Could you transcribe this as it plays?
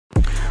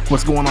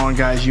What's going on,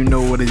 guys? You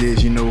know what it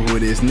is, you know who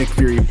it is. Nick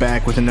Fury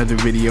back with another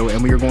video,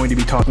 and we are going to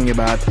be talking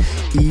about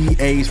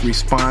EA's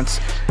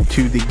response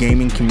to the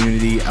gaming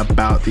community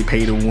about the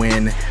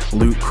pay-to-win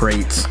loot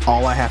crates.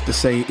 All I have to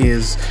say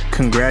is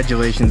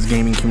congratulations,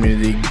 gaming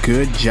community.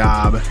 Good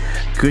job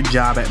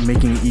at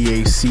making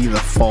EA see the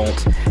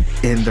fault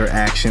in their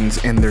actions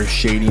and their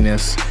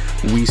shadiness.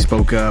 We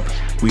spoke up,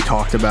 we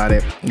talked about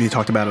it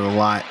a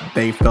lot.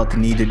 They felt the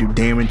need to do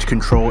damage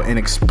control and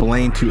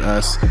explain to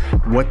us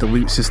what the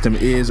loot system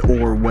is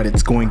or what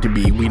it's going to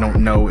be. We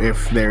don't know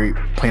if they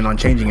plan on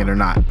changing it or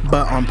not.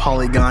 But on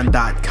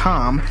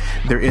Polygon.com,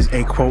 there is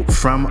a quote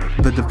from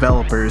the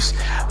developers.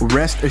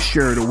 Rest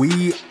assured,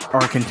 we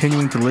are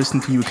continuing to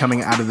listen to you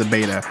coming out of the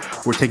beta.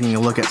 We're taking a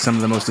look at some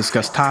of the most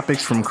discussed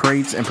topics, from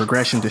crates and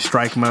progression to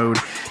strike mode,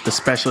 the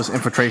specialist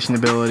infiltration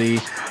ability.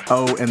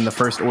 Oh, and the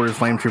first order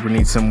flame trooper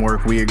needs some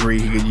work. We agree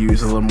he could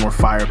use a little more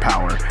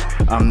firepower.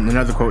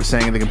 Another quote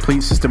saying the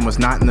complete system was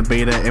not in the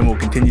beta and will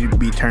continue to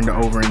be turned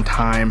over in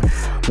time.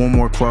 One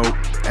more quote: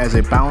 as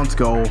a balanced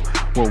goal,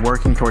 we're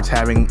working towards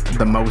having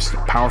the most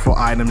powerful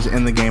items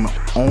in the game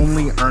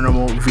only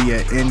earnable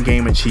via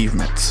in-game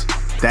achievements.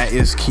 That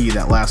is key.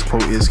 That last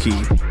quote is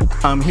key.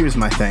 Here's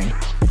my thing.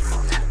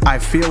 I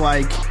feel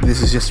like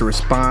this is just a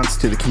response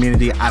to the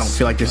community. I don't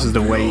feel like this is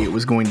the way it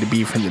was going to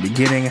be from the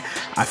beginning.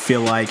 I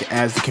feel like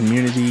as the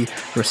community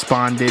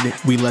responded,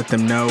 we let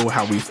them know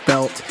how we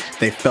felt.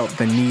 They felt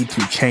the need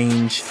to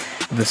change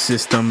the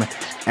system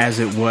as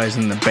it was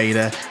in the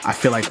beta. I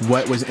feel like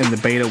what was in the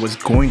beta was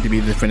going to be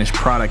the finished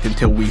product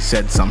until we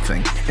said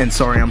something. And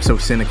sorry I'm so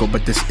cynical,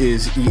 but this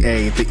is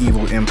EA, the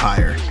evil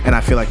empire. And I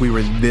feel like we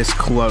were this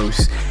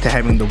close to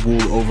having the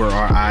wool over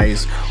our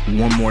eyes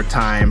one more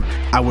time.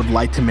 I would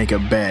like to make a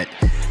bet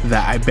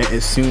that I bet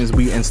as soon as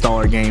we install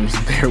our games,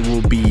 there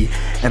will be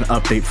an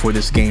update for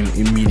this game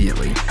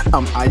immediately.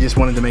 I just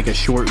wanted to make a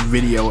short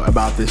video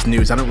about this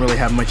news. I don't really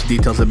have much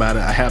details about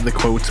it. I have the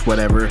quotes,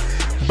 whatever,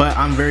 but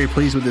I'm very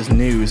pleased with this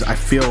news. I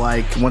feel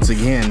like, once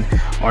again,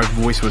 our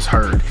voice was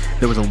heard.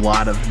 There was a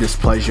lot of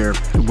displeasure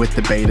with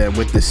the beta,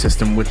 with the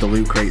system, with the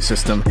loot crate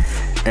system,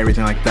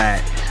 everything like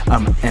that.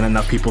 And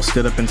enough people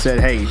stood up and said,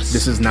 hey,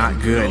 this is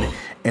not good.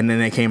 And then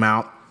they came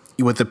out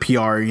with the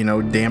PR, you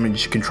know,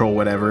 damage control,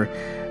 whatever,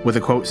 with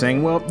a quote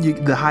saying, well, you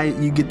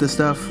get the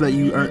stuff that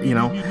you earn, you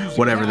know,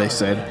 whatever they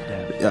said.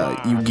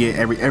 You get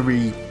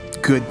every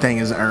good thing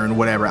is earned,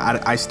 whatever.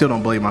 I still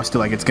don't believe them. I'm still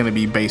like, it's going to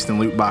be based in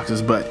loot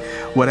boxes, but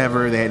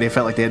whatever. They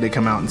felt like they had to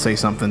come out and say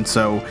something,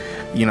 so,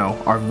 you know,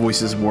 our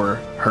voices were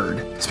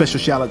heard. Special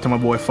shout out to my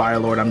boy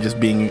Firelord. I'm just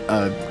being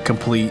a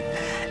complete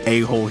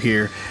a-hole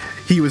here.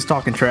 He was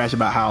talking trash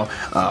about how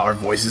our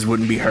voices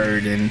wouldn't be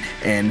heard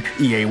and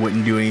EA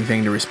wouldn't do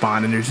anything to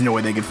respond, and there's no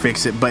way they could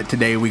fix it. But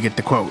today we get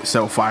the quote.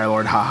 So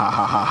Firelord, ha ha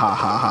ha ha ha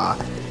ha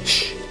ha.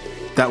 Shh.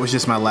 That was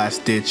just my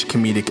last ditch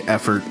comedic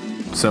effort,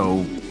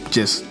 so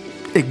just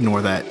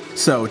ignore that.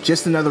 So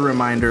just another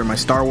reminder, my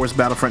Star Wars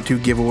Battlefront 2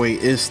 giveaway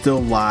is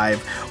still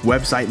live.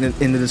 Website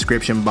in the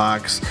description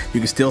box. You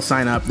can still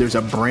sign up. There's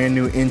a brand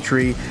new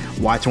entry.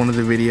 Watch one of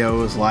the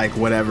videos, like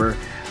whatever.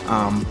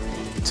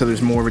 So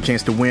there's more of a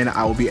chance to win.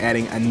 I will be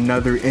adding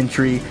another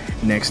entry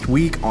next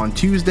week on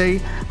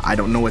Tuesday. I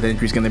don't know what the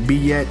entry is going to be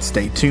yet.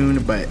 Stay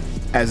tuned. But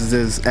as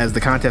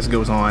the contest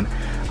goes on,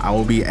 I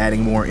will be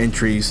adding more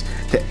entries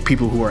to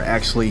people who are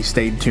actually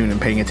stayed tuned and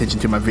paying attention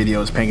to my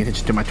videos, paying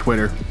attention to my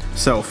Twitter.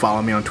 So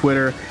follow me on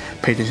Twitter,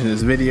 pay attention to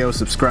this video,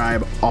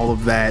 subscribe, all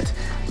of that.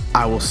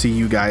 I will see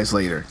you guys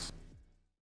later.